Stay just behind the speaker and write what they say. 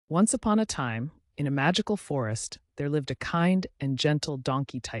Once upon a time, in a magical forest, there lived a kind and gentle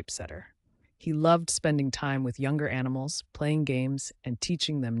donkey typesetter. He loved spending time with younger animals, playing games, and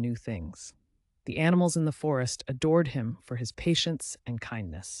teaching them new things. The animals in the forest adored him for his patience and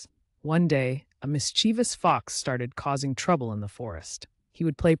kindness. One day, a mischievous fox started causing trouble in the forest. He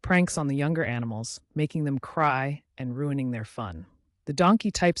would play pranks on the younger animals, making them cry and ruining their fun. The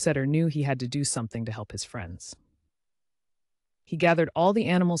donkey typesetter knew he had to do something to help his friends. He gathered all the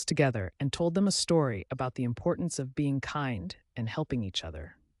animals together and told them a story about the importance of being kind and helping each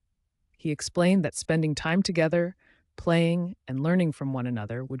other. He explained that spending time together, playing, and learning from one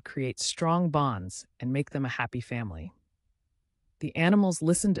another would create strong bonds and make them a happy family. The animals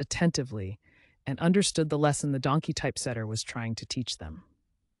listened attentively and understood the lesson the donkey typesetter was trying to teach them.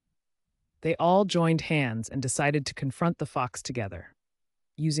 They all joined hands and decided to confront the fox together,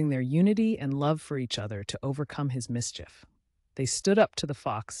 using their unity and love for each other to overcome his mischief. They stood up to the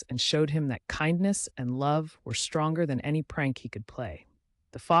fox and showed him that kindness and love were stronger than any prank he could play.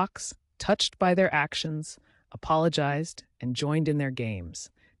 The fox, touched by their actions, apologized and joined in their games,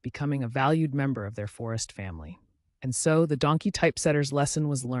 becoming a valued member of their forest family. And so the donkey typesetter's lesson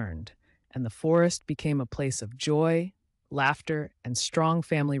was learned, and the forest became a place of joy, laughter, and strong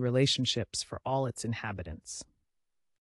family relationships for all its inhabitants.